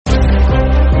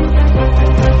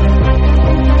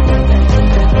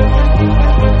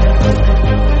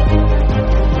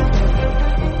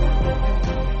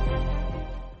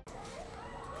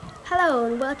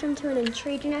welcome to an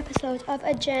intriguing episode of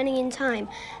A Journey in Time,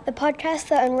 the podcast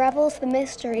that unravels the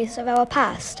mysteries of our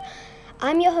past.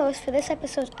 I'm your host for this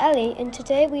episode, Ellie, and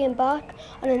today we embark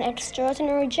on an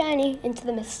extraordinary journey into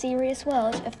the mysterious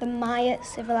world of the Maya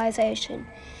civilization.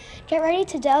 Get ready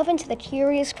to delve into the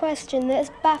curious question that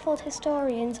has baffled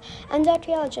historians and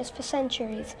archaeologists for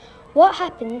centuries. What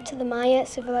happened to the Maya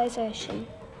civilization?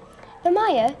 The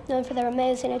Maya, known for their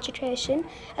amazing education,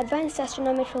 advanced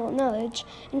astronomical knowledge,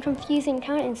 and confusing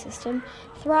counting system,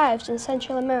 thrived in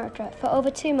Central America for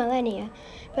over 2 millennia.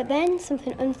 But then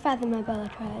something unfathomable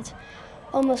occurred.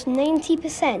 Almost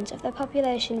 90% of the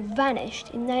population vanished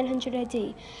in 900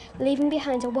 AD, leaving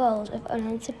behind a world of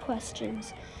unanswered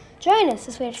questions. Join us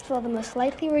as we explore the most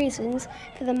likely reasons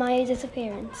for the Maya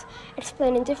disappearance,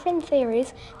 explaining different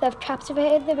theories that have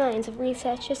captivated the minds of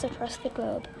researchers across the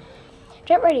globe.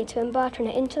 Get ready to embark on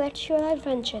an intellectual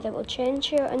adventure that will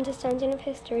change your understanding of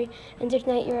history and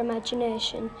ignite your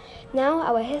imagination. Now,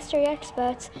 our history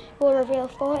experts will reveal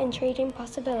 4 intriguing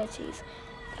possibilities.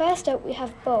 First up, we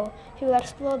have Bo, who will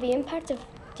explore the impact of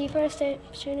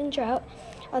deforestation and drought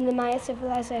on the Maya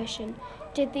civilization.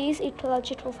 Did these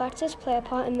ecological factors play a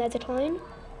part in their decline?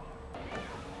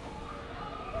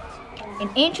 In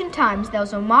ancient times, there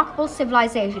was a remarkable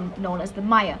civilization known as the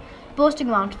Maya, boasting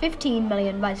around 15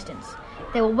 million residents.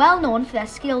 They were well known for their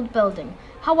skilled building.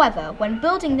 However, when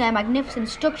building their magnificent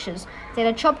structures, they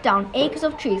had to chop down acres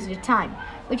of trees at a time,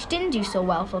 which didn't do so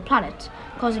well for the planet,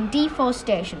 causing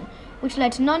deforestation, which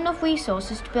led to not enough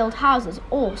resources to build houses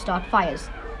or start fires.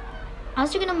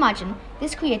 As you can imagine,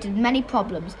 this created many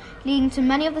problems, leading to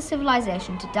many of the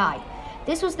civilization to die.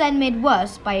 This was then made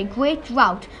worse by a great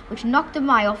drought which knocked the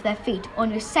Maya off their feet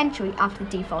only a century after the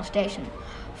deforestation.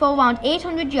 For around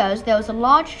 800 years, there was a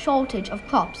large shortage of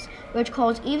crops, which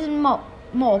caused even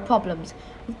more problems.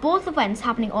 With both events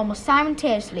happening almost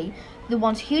simultaneously, the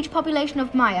once huge population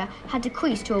of Maya had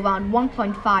decreased to around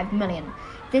 1.5 million.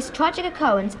 This tragic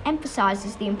occurrence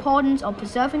emphasizes the importance of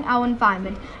preserving our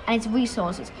environment and its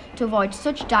resources to avoid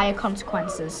such dire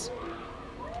consequences.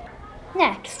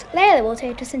 Next, Layla will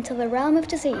take us into the realm of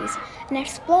disease and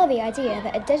explore the idea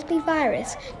that a deadly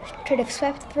virus could have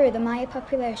swept through the Maya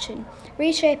population,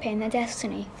 reshaping their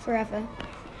destiny forever.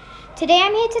 Today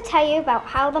I'm here to tell you about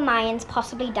how the Mayans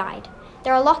possibly died.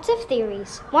 There are lots of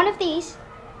theories. One of these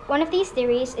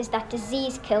theories is that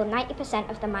disease killed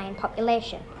 90% of the Mayan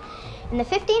population. In the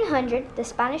 1500s, the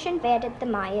Spanish invaded the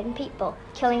Mayan people,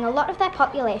 killing a lot of their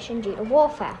population due to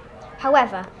warfare.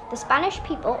 However, the Spanish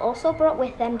people also brought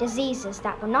with them diseases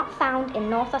that were not found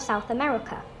in North or South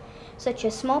America, such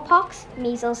as smallpox,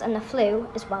 measles, and the flu,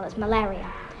 as well as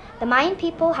malaria. The Mayan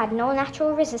people had no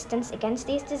natural resistance against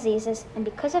these diseases, and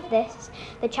because of this,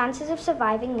 the chances of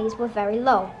surviving these were very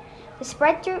low. They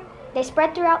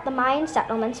spread throughout the Mayan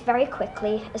settlements very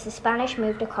quickly as the Spanish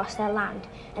moved across their land,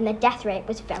 and the death rate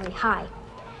was very high.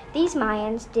 These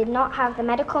Mayans did not have the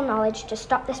medical knowledge to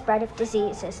stop the spread of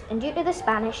diseases, and due to the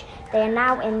Spanish, they are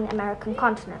now in American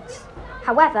continents.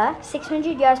 However,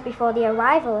 600 years before the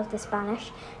arrival of the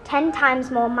Spanish, 10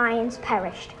 times more Mayans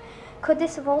perished. Could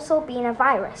this have also been a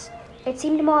virus? It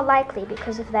seemed more likely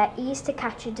because of their ease to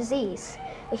catch a disease.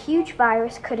 A huge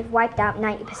virus could have wiped out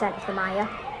 90% of the Maya.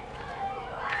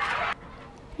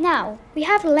 Now, we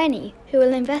have Lenny, who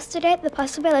will investigate the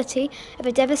possibility of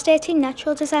a devastating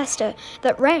natural disaster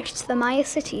that wrecked the Maya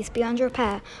cities beyond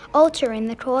repair, altering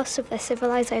the course of their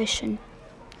civilization.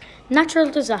 Natural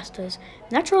disasters.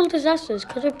 Natural disasters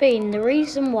could have been the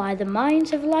reason why the Mayan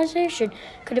civilization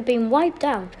could have been wiped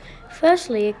out.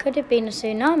 Firstly, it could have been a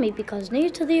tsunami because near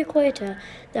to the equator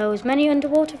there was many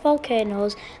underwater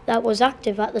volcanoes that was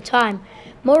active at the time.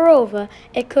 Moreover,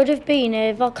 it could have been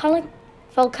a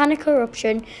volcanic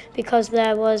eruption because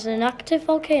there was an active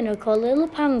volcano called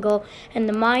Ilopango in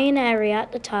the Mayan area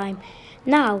at the time.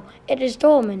 Now it is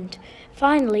dormant.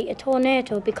 Finally, a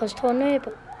tornado because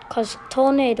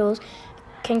tornadoes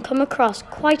can come across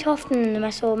quite often in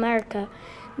Mesoamerica.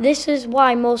 This is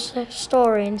why most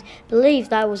historians believe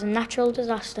that it was a natural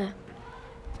disaster.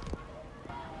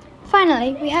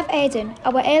 Finally, we have Aidan,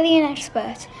 our alien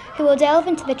expert, who will delve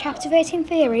into the captivating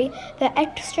theory that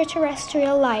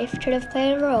extraterrestrial life could have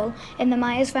played a role in the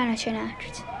Maya's vanishing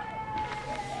act.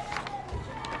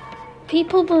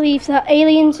 People believe that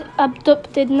aliens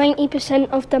abducted 90%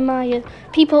 of the Maya.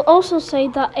 People also say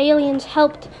that aliens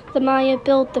helped the Maya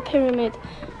build the pyramid.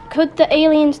 Could the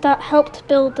aliens that helped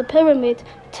build the pyramid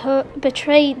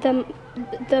betray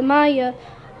the Maya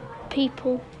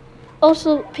people?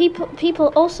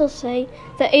 People also say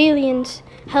that aliens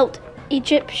helped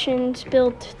Egyptians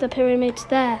build the pyramids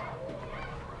there.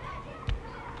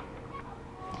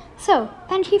 So,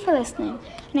 thank you for listening.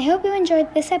 and I hope you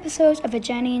enjoyed this episode of A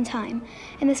Journey in Time.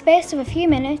 In the space of a few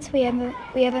minutes, we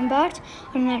have embarked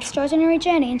on an extraordinary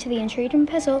journey into the intriguing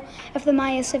puzzle of the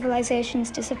Maya civilization's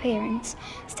disappearance.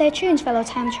 Stay tuned, fellow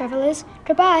time travellers.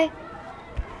 Goodbye!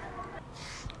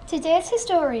 Today's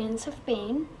historians have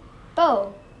been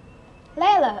Bo,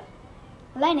 Layla,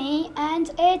 Lenny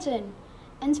and Aidan,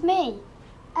 and me,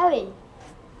 Ellie.